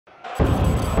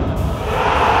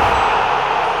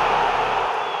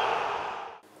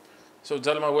So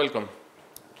Dzάλma, welcome.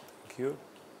 Thank you.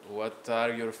 What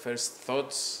are your first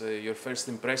thoughts, your first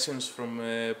impressions from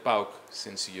PAOK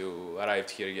since you arrived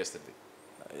here yesterday?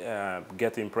 Yeah,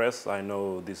 get impressed. I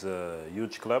know this is a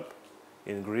huge club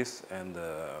in Greece, and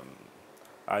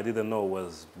I didn't know it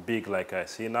was big like I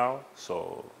see now.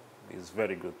 So it's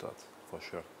very good thought for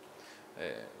sure.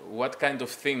 What kind of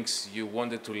things you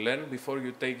wanted to learn before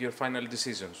you take your final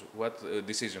decisions? What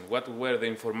What were the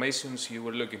informations you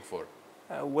were looking for?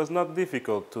 It was not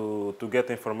difficult to get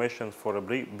information for a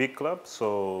big club,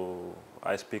 so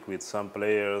I speak with some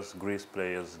players, Greece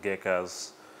players,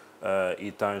 Gekas,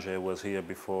 Itange was here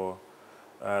before,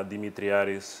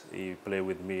 Dimitriaris, he played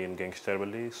with me in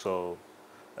Gangsterveli, so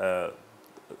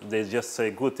they just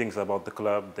say good things about the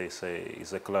club. They say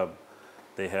it's a club,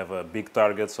 they have big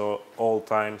targets all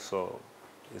time, so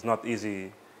it's not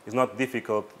easy, it's not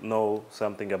difficult to know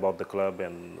something about the club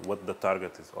and what the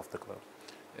target is of the club.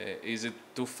 Is it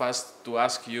too fast to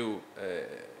ask you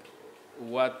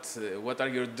what are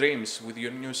your dreams with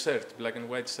your new shirt, black and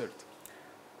white shirt?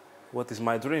 What is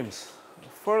my dreams?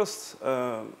 First,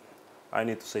 I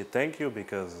need to say thank you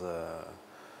because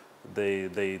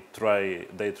they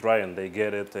try and they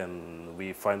get it, and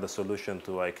we find a solution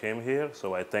to I came here.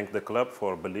 So I thank the club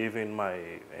for believing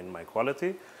in my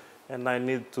quality, and I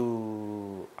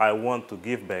want to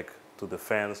give back to the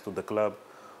fans, to the club.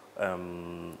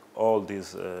 All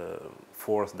these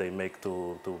force they make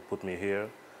to put me here,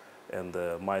 and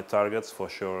my targets for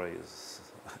sure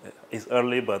is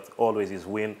early, but always is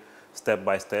win step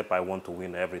by step. I want to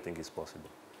win. Everything is possible.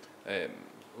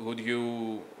 Would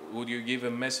you give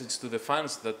a message to the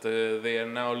fans that they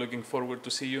are now looking forward to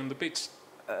see you on the pitch?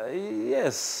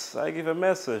 Yes, I give a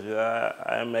message.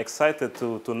 I'm excited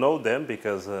to know them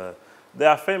because they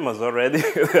are famous already.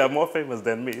 They are more famous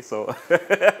than me, so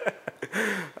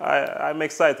I'm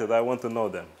excited. I want to know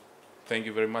them. Thank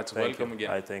you very much. Welcome again.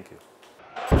 I thank you.